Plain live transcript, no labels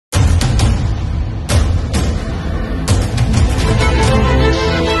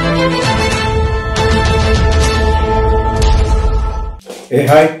Hey,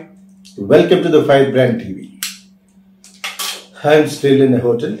 hi, welcome to the Firebrand TV. I'm still in a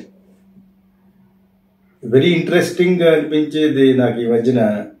hotel. Very interesting అనిపించేది నాకు ఈ మధ్యన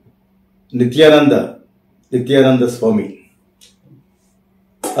నిత్యానంద స్వామి.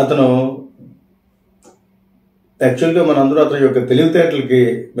 అతను యాక్చువల్గా మనందరూ అతని యొక్క తెలివితేటలకి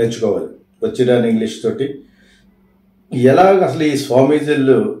మెచ్చుకోవాలి. వచ్చిరాని ఇంగ్లీష్ తోటి ఎలాగ అసలు ఈ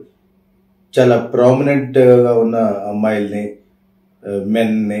స్వామీజీలు చాలా ప్రామినెంట్గా ఉన్న అమ్మాయిల్ని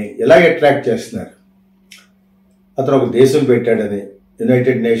మెన్ని ఎలాగ అట్రాక్ట్ చేస్తున్నారు. అతను ఒక దేశం పెట్టాడని,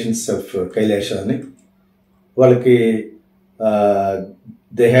 యునైటెడ్ నేషన్స్ ఆఫ్ కైలాసా అని. వాళ్ళకి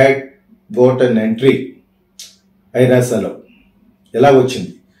they had goat an entry ఐరాసాలో. ఎలా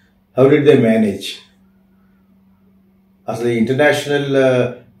వచ్చింది? How did they manage? అసలు ఇంటర్నేషనల్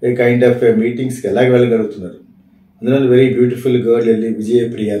కైండ్ ఆఫ్ మీటింగ్స్కి ఎలాగ వెళ్ళగలుగుతున్నారు? అందులో వెరీ బ్యూటిఫుల్ గర్ల్ వెళ్ళి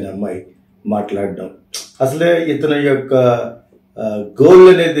విజయప్రియ అనే అమ్మాయి మాట్లాడడం. అసలే ఇతని యొక్క గోల్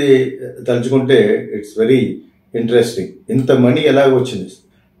అనేది తలుచుకుంటే ఇట్స్ వెరీ ఇంట్రెస్టింగ్. ఇంత మనీ ఎలాగ వచ్చింది?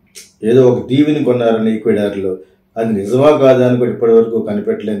 ఏదో ఒక దీవిని కొన్నారని ఈక్వెడార్లో, అది నిజమా కాదా అని కూడా ఇప్పటి వరకు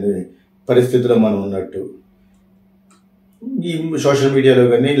కనిపెట్టలేని పరిస్థితిలో మనం ఉన్నట్టు. ఈ సోషల్ మీడియాలో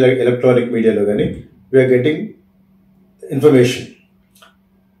కానీ ఎలక్ట్రానిక్ మీడియాలో కానీ వీఆర్ గెటింగ్ ఇన్ఫర్మేషన్.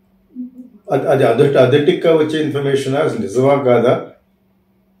 అది అథెంటిక్గా వచ్చే ఇన్ఫర్మేషన్ అసలు నిజమా కాదా?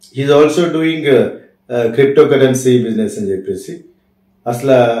 Is also doing crypto currency business అని చెప్పేసి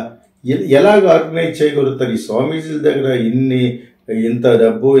అసలు ఎలాగ ఆర్గనైజ్ చేయగలుగుతారు? ఈ స్వామీజీల దగ్గర ఇంత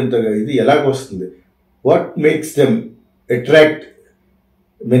డబ్బు, ఇంత ఇది ఎలాగ వస్తుంది? What makes them attract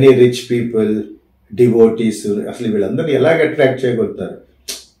many rich people, devotees? అసలు వీళ్ళందరినీ ఎలాగ అట్రాక్ట్ చేయగలుగుతారు?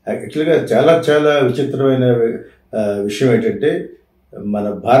 యాక్చువల్గా చాలా చాలా విచిత్రమైన విషయం ఏంటంటే, మన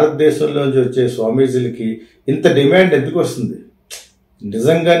భారతదేశంలోంచి వచ్చే స్వామీజీలకి ఇంత డిమాండ్ ఎందుకు వస్తుంది?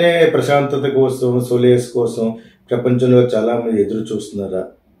 నిజంగానే ప్రశాంతత కోసం, సోలేస్ కోసం ప్రపంచంలో చాలామంది ఎదురు చూస్తున్నారా?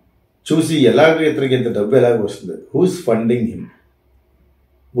 చూసి ఎలాగ ఇతనికి ఇంత డబ్బు ఎలాగ వస్తుంది? Who's funding him?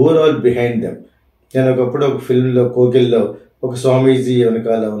 Who are all behind them? నేను ఒకప్పుడు ఒక ఫిల్మ్లో కోకిల్లో ఒక స్వామీజీ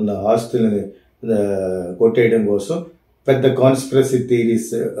వెనకాల ఉన్న ఆస్తులని కొట్టేయడం కోసం పెద్ద కాన్స్పిరసీ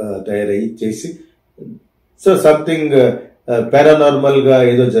థియరీస్ తయారయ్యి చేసి, సో సంథింగ్ పారానార్మల్గా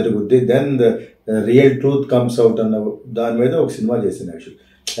ఏదో జరుగుద్ది, then the real truth comes out అన్న దాని మీద ఒక సినిమా చేశాను.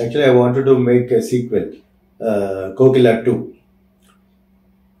 Actually I wanted to make a sequel, కోకిలా 2.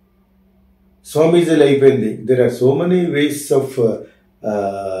 స్వామీజీలు అయిపోయింది. There are so many ways of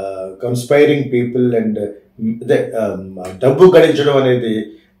conspiring people and డబ్బు గడించడం అనేది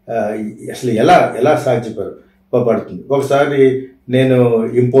అసలు ఎలా సాధ్యపడుతుంది? ఒకసారి నేను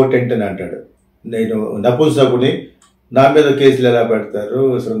ఇంపార్టెంట్ అని అంటాడు, నేను నపుంసకుని, నా మీద కేసులు ఎలా పెడతారు,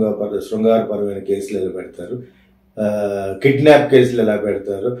 శృంగారపరమైన కేసులు ఎలా పెడతారు, కిడ్నాప్ కేసులు ఎలా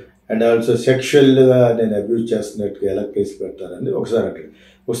పెడతారు, అండ్ ఆల్సో సెక్షువల్గా నేను అబ్యూజ్ చేస్తున్నట్టుగా ఎలా కేసులు పెడతారని ఒకసారి అంటాడు.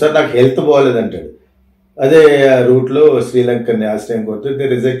 ఒకసారి నాకు హెల్త్ బాగాలేదంటాడు. అదే రూట్లో శ్రీలంకని ఆశ్రయం కొడితే they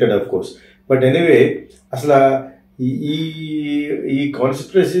rejected of course. But anyway, అసలు ఈ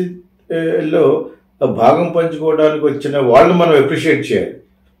కాన్స్పిరసీలో భాగం పంచుకోవడానికి వచ్చిన వాళ్ళు మనం అప్రిషియేట్ చేయాలి.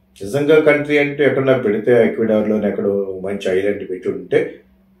 నిజంగా కంట్రీ అంటే ఎక్కడన్నా పెడితే, ఈక్వెడార్లోనే ఎక్కడో మంచి ఐలాండ్ పెట్టి ఉంటే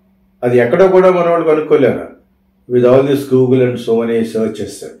అది ఎక్కడో కూడా మన వాళ్ళు కనుక్కోలేరా? With all this Google and so many search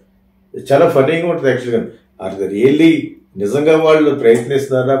చేస్తారు. చాలా ఫన్నీగా ఉంటుంది యాక్చువల్గా. ఆర్ ద రియల్లీ నిజంగా వాళ్ళు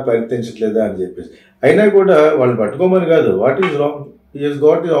ప్రయత్నిస్తున్నారా, ప్రయత్నించట్లేదా అని చెప్పేసి. అయినా కూడా వాళ్ళు పట్టుకోమని కాదు, what is wrong, he Hess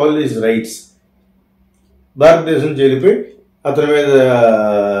got all these rights. భారతదేశం చెల్లిపోయి అతని మీద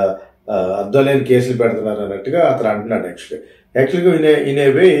అర్థం లేని కేసులు పెడుతున్నారు అన్నట్టుగా అతను అంటున్నాడు. యాక్చువల్గా in a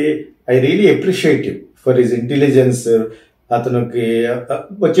way I really appreciate him for his intelligence. అతనికి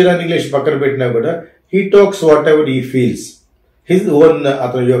వచ్చిన ఇంగ్లీష్ పక్కన పెట్టినా కూడా he talks what ever he feels, his own,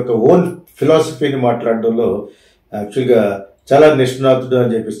 అతని యొక్క ఓన్ ఫిలాసఫీని మాట్లాడడంలో యాక్చువల్గా చాలా నిష్ణాతుడు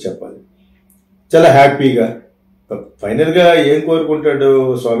అని చెప్పేసి చెప్పాలి. చాలా హ్యాపీగా, ఫైనల్గా ఏం కోరుకుంటాడు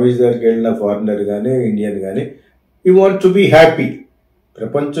స్వామీజీ దగ్గరికి వెళ్ళిన ఫారినర్ కానీ ఇండియన్ కానీ, you want to be happy.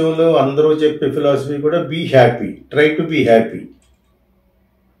 ప్రపంచంలో అందరూ చెప్పే ఫిలాసఫీ కూడా be happy, try to be happy.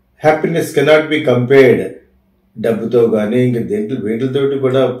 Happiness cannot be compared డబ్బుతో కానీ ఇంకా వీటితోటి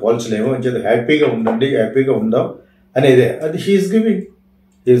కూడా పోల్చలేము. అని చెప్పి హ్యాపీగా ఉండండి, హ్యాపీగా ఉందాం అనేదే. అది he's giving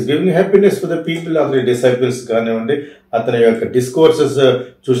happiness for the people. అతని డిసైపుల్స్ కానివ్వండి, అతని యొక్క డిస్కోర్సెస్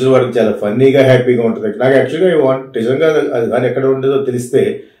చూసిన వాడికి చాలా ఫన్నీగా, హ్యాపీగా ఉంటుంది. నాకు యాక్చువల్గా నిజంగా అది కానీ ఎక్కడ ఉండేదో తెలిస్తే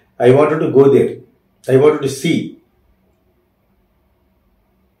I wanted to go there. I wanted to see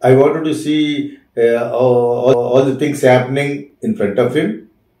all the things happening in front of him.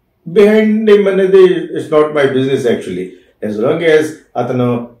 Behind him అనేది it's not my business actually. As long as అతను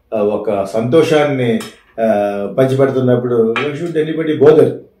ఒక సంతోషాన్ని పంచిపెడుతున్నప్పుడు షుడ్ ఎనీబడి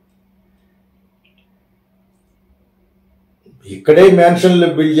బోదర్. ఇక్కడే మ్యాన్షన్లు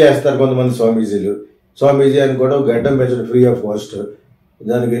బిల్డ్ చేస్తారు కొంతమంది స్వామీజీలు. స్వామీజీ అని కూడా గడ్డం పెంచడం ఫ్రీ ఆఫ్ కాస్ట్,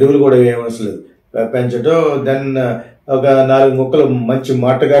 దానికి ఎరువులు కూడా ఏమవసరం పెంచడం, దెన్ ఒక 4 ముక్కలు మంచి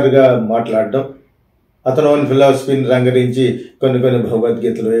మాటగారుగా మాట్లాడడం, అతను ఫిలాసఫీని రంగరించి కొన్ని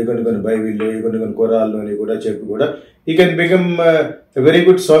భగవద్గీతలు, కొన్ని బైబిల్లో, కొన్ని ఖురాన్లు అని కూడా చెప్పి కూడా ఈ కెన్ బికమ్ వెరీ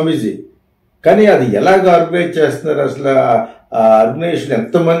గుడ్ స్వామీజీ. కానీ అది ఎలాగ ఆర్గనైజ్ చేస్తున్నారు, అసలు ఆ ఆర్గనైజేషన్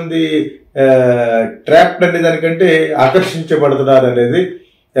ఎంతమంది ట్రాప్డ్ అనే దానికంటే ఆకర్షించబడుతున్నారు అనేది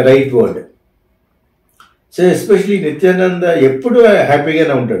right word. So especially Nityananda ఎప్పుడు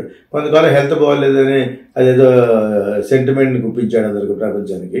హ్యాపీగానే ఉంటాడు. కొంతకాలం హెల్త్ బాగోలేదని అదేదో సెంటిమెంట్ని గుప్పించాడు అందరికి,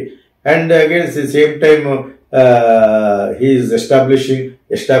 ప్రపంచానికి. And again same time he's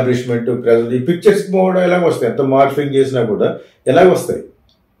establishment present. ఈ పిక్చర్స్ కూడా ఎలాగ వస్తాయి, ఎంత మార్ఫింగ్ చేసినా కూడా ఎలాగ వస్తాయి.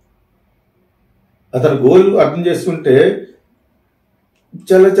 అతని గోల్ అర్థం చేసుకుంటే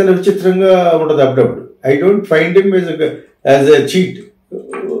చాలా చాలా విచిత్రంగా ఉంటుంది అప్పుడప్పుడు. I don't find him as a cheat.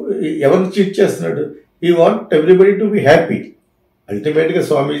 ఎవరిని చీట్ చేస్తున్నాడు? ఈ want everybody to be happy. అల్టిమేట్గా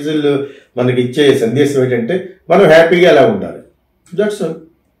స్వామీజీలు మనకి ఇచ్చే సందేశం ఏంటంటే మనం హ్యాపీగా ఎలా ఉండాలి. That's all.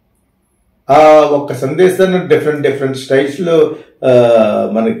 ఆ ఒక్క సందేశాన్ని డిఫరెంట్ స్టైల్స్లో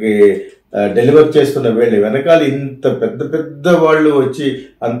మనకి డెలివర్ చేస్తున్న వేళ వెనకాల ఇంత పెద్ద వాళ్ళు వచ్చి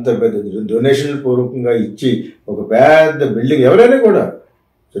అంత పెద్ద డొనేషన్ పూర్వకంగా ఇచ్చి ఒక పెద్ద బిల్డింగ్, ఎవరైనా కూడా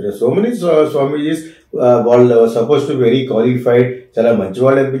సో మెనీ స్వామీజీస్ వాళ్ళు సపోజ్ టు వెరీ క్వాలిఫైడ్, చాలా మంచి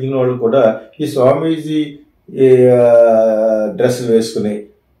వాళ్ళు అనిపించిన వాళ్ళు కూడా ఈ స్వామీజీ డ్రెస్ వేసుకుని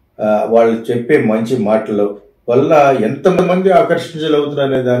వాళ్ళు చెప్పే మంచి మాటలు వల్ల ఎంతమంది ఆకర్షించగలుగుతున్నారు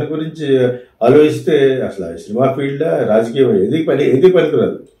అనే దాని గురించి ఆలోచిస్తే అసలు సినిమా ఫీల్డ్, రాజకీయం ఏది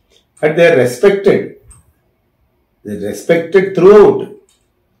పనికిరాదు. And they are respected through out.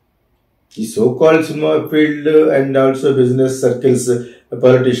 ఈ so called cinema field and also business circles,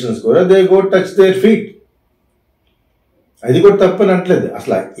 politicians కూడా they go touch there feet. అది కూడా తప్పని అంటలేదు.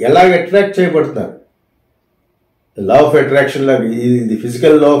 అసలు ఎలాగ అట్రాక్ట్ చేయబడుతున్నారు, లా ఆఫ్ అట్రాక్షన్ లాగా, ఇది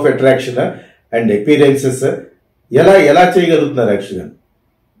physical law of attraction and appearances ఎలా చేయగలుగుతున్నారు యాక్చువల్గా.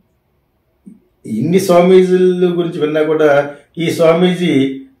 ఇన్ని స్వామీజీల గురించి విన్నా కూడా ఈ స్వామీజీ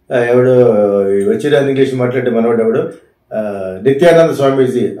ఎవడు వచ్చిన ఇంగ్లీష్ మాట్లాడే మనవాడు ఎవడు, నిత్యానంద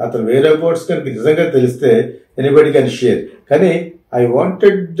స్వామీజీ, అతను వేరే అబౌట్స్ కనుక నిజంగా తెలిస్తే ఎనీబడి కెన్ షేర్. కానీ I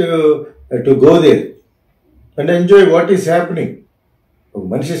wanted to go there and enjoy what is happening. ఒక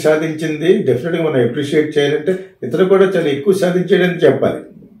మనిషి సాధించింది డెఫినెట్గా మనం అప్రిషియేట్ చేయాలంటే ఇతను కూడా చాలా ఎక్కువ సాధించాడని చెప్పాలి.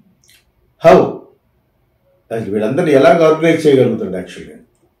 హౌ? అసలు వీళ్ళందరినీ ఎలాగ ఆర్గనైజ్ చేయగలుగుతాడు యాక్చువల్గా?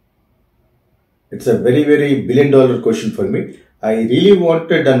 It's a very $1 billion question for me. I really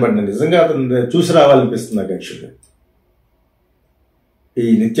wanted అనమాట, నిజంగా అతను చూసి రావాలనిపిస్తుంది నాకు యాక్చువల్గా. ఈ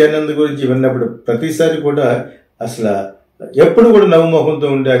నిత్యానంద గురించి విన్నప్పుడు ప్రతిసారి కూడా అసలు ఎప్పుడు కూడా నవ్వుమోహంతో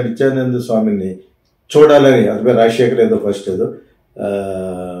ఉండే ఆ నిత్యానంద స్వామిని చూడాలని, అదే రాజశేఖర్ ఏదో ఫస్ట్ ఏదో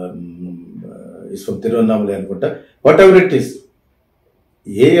తిరువన్నామలే అనుకుంటా, వాట్ ఎవర్ ఇట్ ఈస్,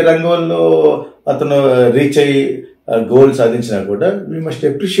 ఏ రంగంలో అతను రీచ్ అయ్యి గోల్ సాధించినా కూడా we must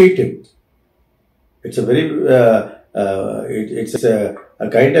appreciate him. It's a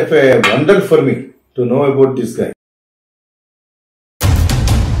kind of a wonder for me to know about this guy.